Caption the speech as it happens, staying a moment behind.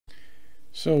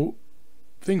So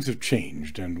things have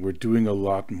changed, and we're doing a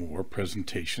lot more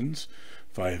presentations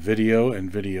via video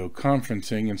and video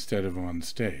conferencing instead of on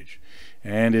stage.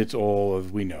 And it's all,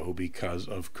 as we know, because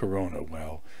of Corona.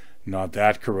 Well, not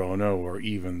that Corona or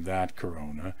even that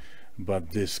Corona,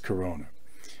 but this Corona.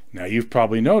 Now, you've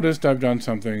probably noticed I've done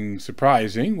something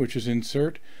surprising, which is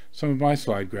insert some of my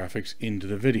slide graphics into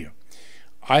the video.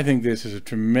 I think this is a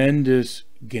tremendous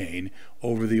gain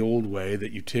over the old way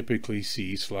that you typically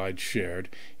see slides shared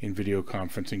in video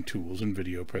conferencing tools and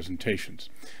video presentations.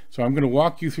 So I'm going to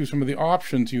walk you through some of the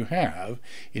options you have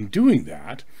in doing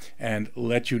that and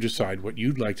let you decide what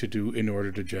you'd like to do in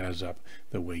order to jazz up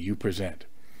the way you present.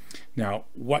 Now,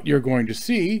 what you're going to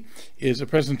see is a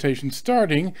presentation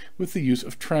starting with the use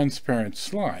of transparent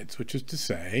slides, which is to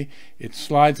say, it's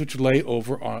slides which lay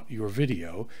over on your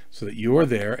video so that you're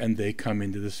there and they come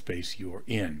into the space you're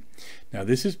in. Now,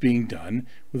 this is being done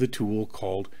with a tool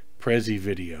called Prezi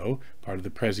Video, part of the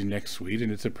Prezi Next suite,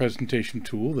 and it's a presentation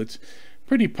tool that's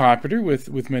pretty popular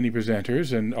with many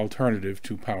presenters and alternative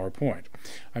to PowerPoint.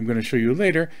 I'm going to show you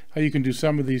later how you can do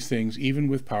some of these things even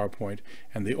with PowerPoint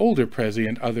and the older Prezi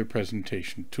and other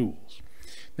presentation tools.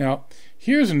 Now,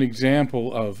 here's an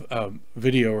example of a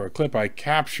video or a clip I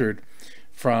captured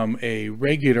from a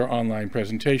regular online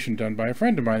presentation done by a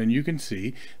friend of mine, and you can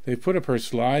see they've put up her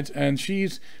slides and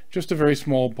she's just a very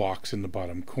small box in the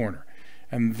bottom corner.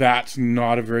 And that's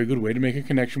not a very good way to make a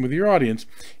connection with your audience.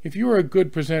 If you're a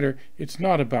good presenter, it's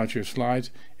not about your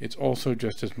slides, it's also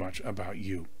just as much about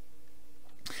you.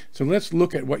 So let's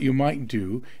look at what you might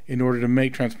do in order to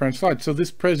make transparent slides. So this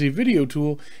Prezi Video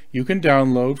tool you can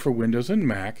download for Windows and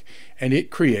Mac, and it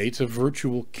creates a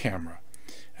virtual camera.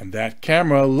 And that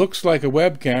camera looks like a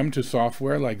webcam to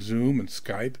software like Zoom and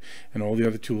Skype and all the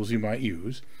other tools you might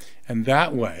use. And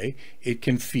that way it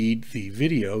can feed the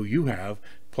video you have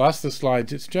plus the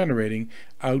slides it's generating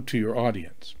out to your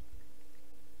audience.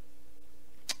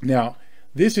 Now,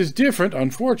 this is different,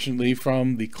 unfortunately,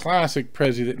 from the classic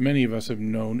Prezi that many of us have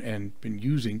known and been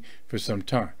using for some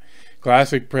time.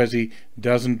 Classic Prezi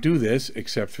doesn't do this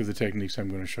except through the techniques I'm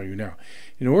going to show you now.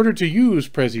 In order to use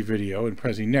Prezi Video and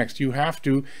Prezi Next, you have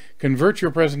to convert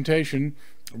your presentation,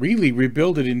 really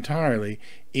rebuild it entirely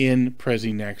in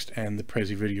Prezi Next and the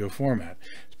Prezi Video format.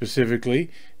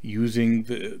 Specifically, using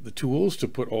the tools to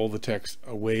put all the text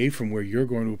away from where you're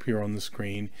going to appear on the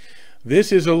screen.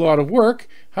 This is a lot of work.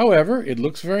 However, it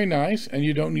looks very nice and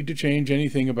you don't need to change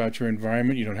anything about your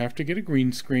environment. You don't have to get a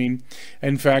green screen.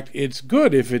 In fact, it's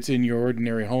good if it's in your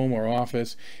ordinary home or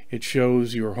office. It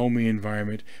shows your homey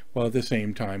environment while at the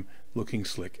same time looking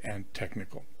slick and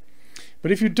technical.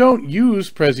 But if you don't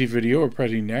use Prezi Video or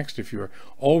Prezi Next, if you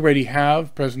already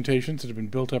have presentations that have been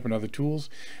built up in other tools,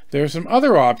 there are some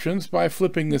other options by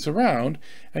flipping this around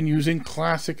and using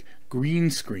classic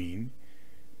green screen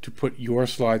to put your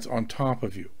slides on top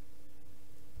of you.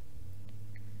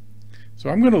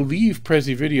 So I'm going to leave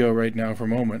Prezi Video right now for a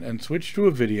moment and switch to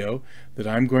a video that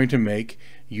I'm going to make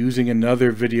using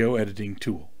another video editing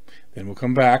tool. Then we'll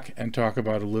come back and talk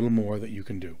about a little more that you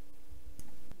can do.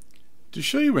 To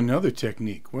show you another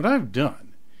technique, what I've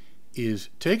done is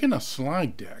taken a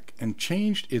slide deck and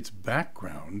changed its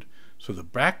background so the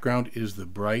background is the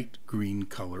bright green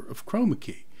color of Chroma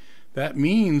key. That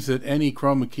means that any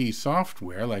Chroma key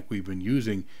software, like we've been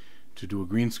using to do a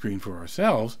green screen for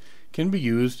ourselves, can be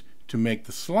used to make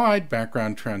the slide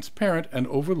background transparent and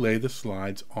overlay the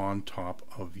slides on top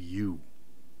of you.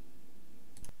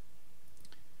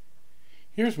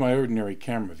 Here's my ordinary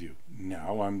camera view.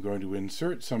 Now I'm going to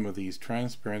insert some of these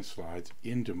transparent slides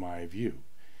into my view.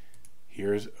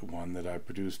 Here's one that I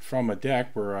produced from a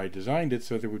deck where I designed it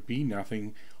so there would be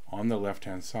nothing on the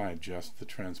left-hand side, just the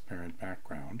transparent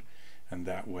background, and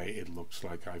that way it looks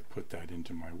like I've put that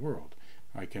into my world.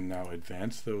 I can now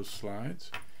advance those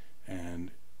slides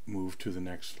and move to the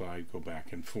next slide, go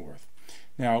back and forth.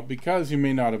 Now, because you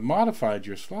may not have modified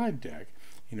your slide deck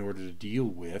in order to deal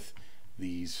with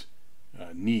these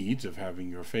needs of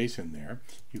having your face in there,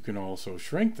 you can also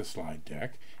shrink the slide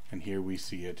deck, and here we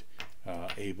see it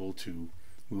able to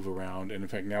move around. And in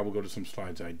fact, now we'll go to some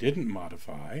slides I didn't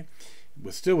modify,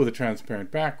 still with a transparent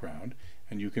background,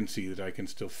 and you can see that I can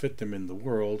still fit them in the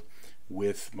world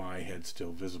with my head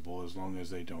still visible as long as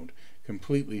they don't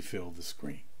completely fill the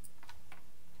screen.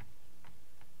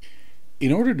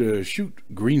 In order to shoot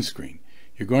green screen,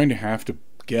 you're going to have to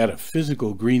get a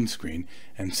physical green screen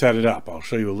and set it up. I'll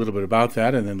show you a little bit about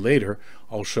that, and then later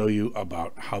I'll show you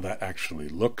about how that actually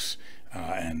looks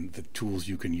and the tools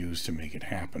you can use to make it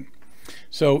happen.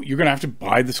 So you're going to have to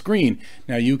buy the screen.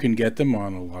 Now you can get them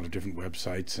on a lot of different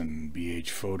websites and BH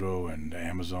Photo and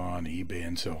Amazon, eBay,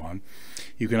 and so on.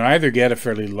 You can either get a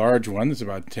fairly large one that's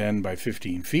about 10 by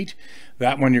 15 feet.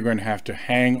 That one you're going to have to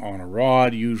hang on a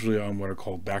rod, usually on what are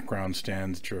called background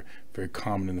stands, which are very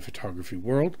common in the photography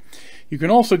world. You can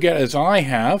also get, as I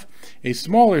have, a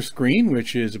smaller screen,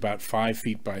 which is about 5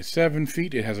 feet by 7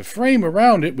 feet. It has a frame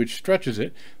around it which stretches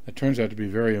it. That turns out to be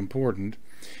very important.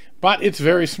 But it's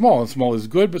very small, and small is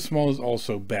good, but small is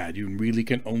also bad. You really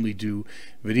can only do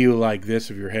video like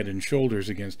this of your head and shoulders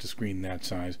against a screen that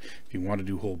size. If you want to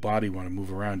do whole body, want to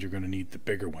move around, you're going to need the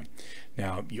bigger one.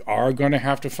 Now, you are going to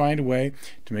have to find a way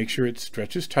to make sure it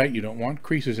stretches tight. You don't want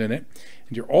creases in it.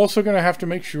 And you're also going to have to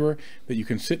make sure that you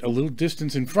can sit a little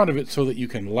distance in front of it so that you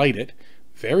can light it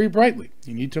very brightly.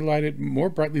 You need to light it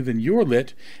more brightly than you're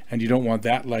lit, and you don't want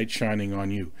that light shining on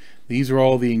you. These are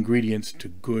all the ingredients to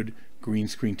good green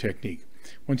screen technique.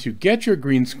 Once you get your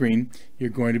green screen, you're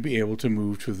going to be able to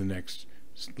move to the next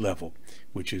level,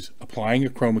 which is applying a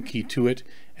Chroma key to it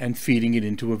and feeding it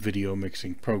into a video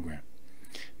mixing program.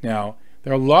 Now,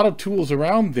 there are a lot of tools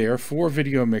around there for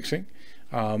video mixing.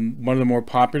 One of the more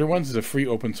popular ones is a free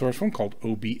open source one called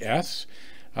OBS.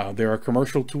 There are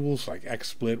commercial tools like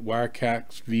XSplit,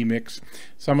 Wirecast, vMix.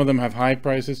 Some of them have high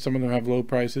prices, some of them have low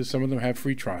prices, some of them have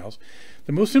free trials.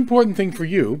 The most important thing for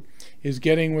you is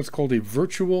getting what's called a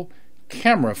virtual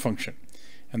camera function.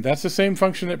 And that's the same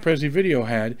function that Prezi Video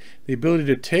had, the ability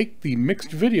to take the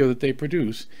mixed video that they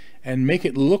produce and make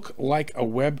it look like a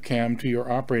webcam to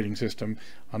your operating system.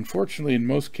 Unfortunately, in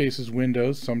most cases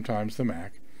Windows, sometimes the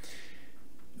Mac.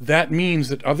 That means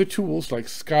that other tools like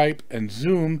Skype and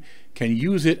Zoom can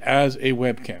use it as a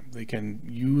webcam. They can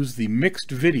use the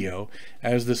mixed video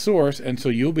as the source, and so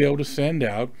you'll be able to send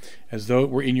out, as though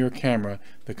it were in your camera,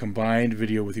 the combined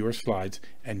video with your slides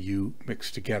and you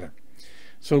mixed together.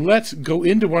 So let's go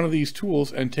into one of these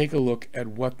tools and take a look at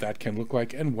what that can look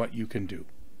like and what you can do.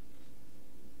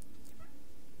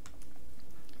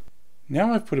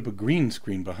 Now I've put up a green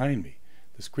screen behind me.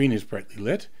 The screen is brightly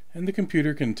lit, and the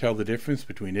computer can tell the difference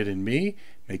between it and me,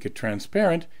 make it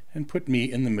transparent, and put me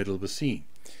in the middle of a scene.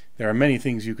 There are many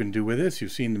things you can do with this.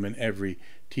 You've seen them in every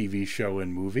TV show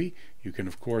and movie. You can,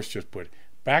 of course, just put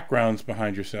backgrounds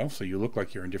behind yourself so you look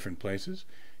like you're in different places.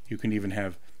 You can even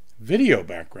have video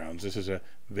backgrounds. This is a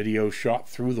video shot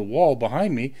through the wall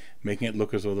behind me, making it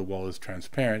look as though the wall is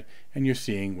transparent and you're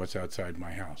seeing what's outside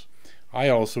my house. I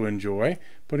also enjoy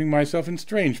putting myself in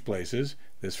strange places.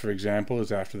 This, for example, is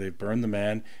after they've burned the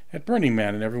man at Burning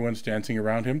Man and everyone's dancing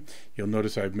around him. You'll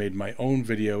notice I've made my own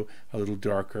video a little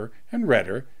darker and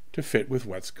redder to fit with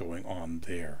what's going on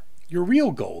there. Your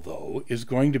real goal, though, is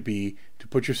going to be to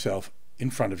put yourself in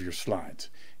front of your slides.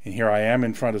 And here I am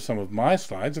in front of some of my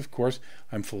slides. Of course,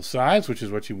 I'm full size, which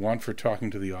is what you want for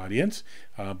talking to the audience,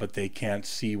 but they can't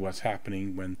see what's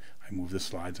happening when I move the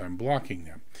slides. I'm blocking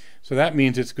them. So that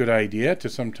means it's a good idea to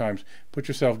sometimes put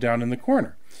yourself down in the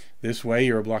corner. This way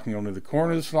you're blocking only the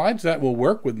corner of the slides. That will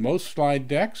work with most slide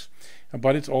decks,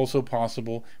 but it's also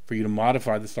possible for you to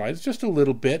modify the slides just a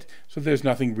little bit so there's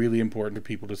nothing really important for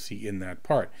people to see in that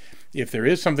part. If there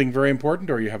is something very important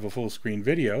or you have a full screen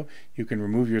video, you can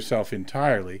remove yourself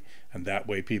entirely, and that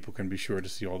way people can be sure to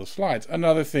see all the slides.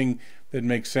 Another thing that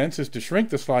makes sense is to shrink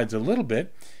the slides a little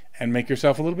bit and make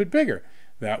yourself a little bit bigger.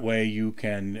 That way you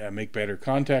can make better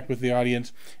contact with the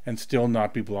audience and still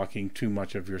not be blocking too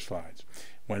much of your slides.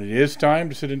 When it is time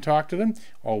to sit and talk to them,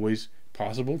 always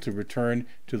possible to return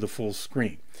to the full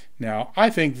screen. Now,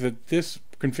 I think that this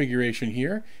configuration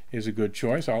here is a good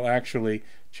choice. I'll actually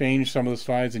change some of the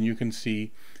slides and you can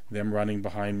see them running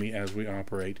behind me as we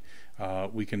operate.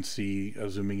 We can see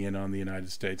zooming in on the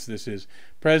United States. This is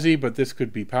Prezi, but this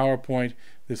could be PowerPoint.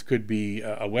 This could be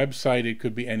a website. It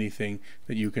could be anything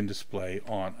that you can display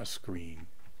on a screen.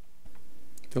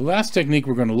 The last technique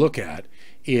we're going to look at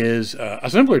is a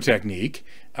simpler technique,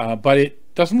 but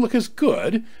it doesn't look as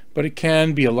good, but it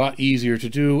can be a lot easier to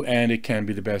do, and it can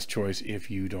be the best choice if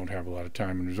you don't have a lot of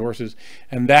time and resources,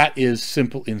 and that is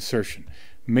simple insertion.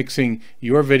 Mixing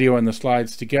your video and the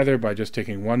slides together by just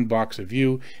taking one box of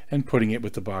you and putting it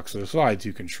with the box of the slides.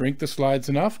 You can shrink the slides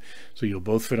enough so you'll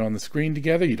both fit on the screen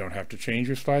together. You don't have to change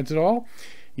your slides at all.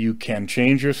 You can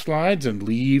change your slides and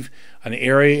leave an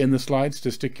area in the slides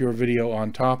to stick your video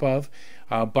on top of,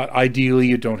 but ideally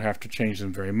you don't have to change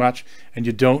them very much, and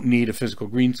you don't need a physical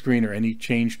green screen or any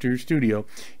change to your studio.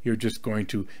 You're just going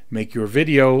to make your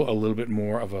video a little bit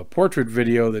more of a portrait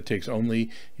video that takes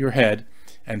only your head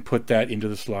and put that into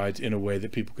the slides in a way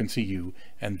that people can see you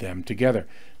and them together.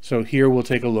 So here we'll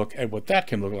take a look at what that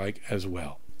can look like as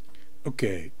well.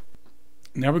 Okay,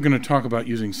 Now we're going to talk about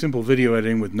using simple video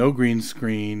editing with no green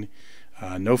screen,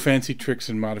 no fancy tricks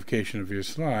and modification of your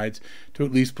slides to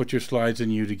at least put your slides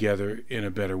and you together in a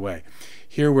better way.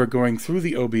 Here we're going through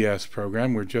the OBS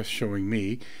program. We're just showing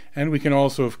me, and we can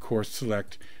also of course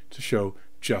select to show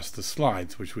just the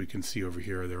slides, which we can see over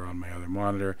here. They're on my other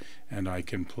monitor, and I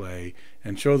can play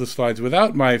and show the slides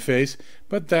without my face,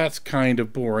 but that's kind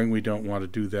of boring. We don't want to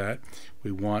do that.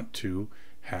 We want to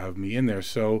have me in there.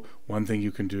 So one thing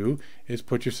you can do is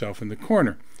put yourself in the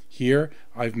corner. Here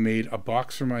I've made a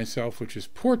box for myself which is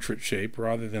portrait shape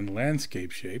rather than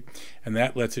landscape shape, and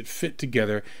that lets it fit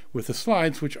together with the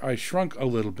slides, which I shrunk a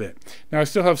little bit. Now I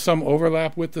still have some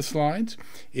overlap with the slides.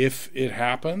 If it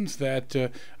happens that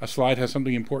a slide has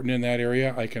something important in that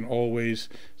area, I can always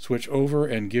switch over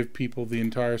and give people the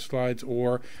entire slides,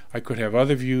 or I could have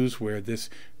other views where this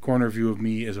corner view of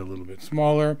me is a little bit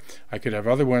smaller. I could have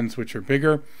other ones which are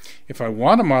bigger. If I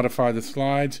want to modify the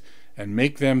slides and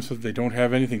make them so that they don't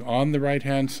have anything on the right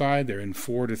hand side, they're in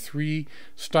 4:3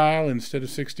 style instead of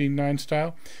 16:9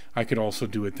 style, I could also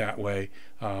do it that way.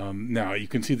 Now you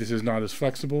can see this is not as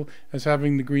flexible as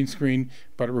having the green screen,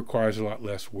 but it requires a lot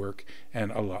less work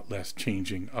and a lot less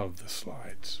changing of the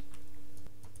slides.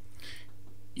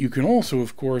 You can also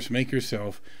of course make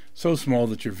yourself so small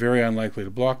that you're very unlikely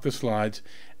to block the slides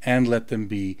and let them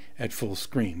be at full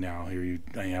screen. Now here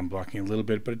I am blocking a little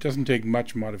bit, but it doesn't take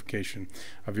much modification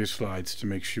of your slides to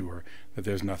make sure that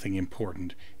there's nothing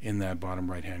important in that bottom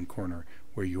right hand corner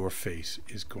where your face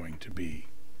is going to be.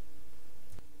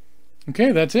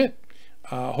 Okay, that's it.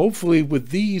 Hopefully with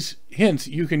these hints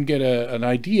you can get an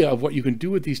idea of what you can do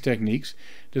with these techniques,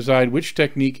 decide which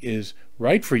technique is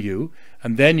right for you,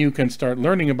 and then you can start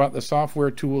learning about the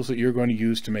software tools that you're going to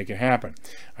use to make it happen.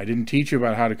 I didn't teach you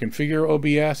about how to configure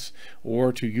OBS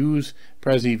or to use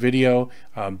Prezi Video.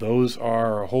 Those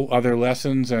are whole other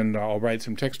lessons, and I'll write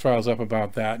some text files up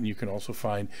about that, and you can also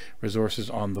find resources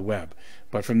on the web.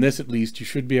 But from this at least you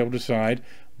should be able to decide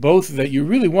both that you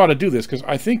really want to do this, because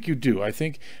I think you do. I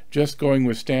think just going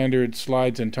with standard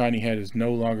slides and tiny head is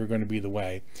no longer going to be the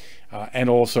way, and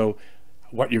also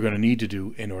what you're going to need to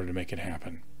do in order to make it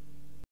happen.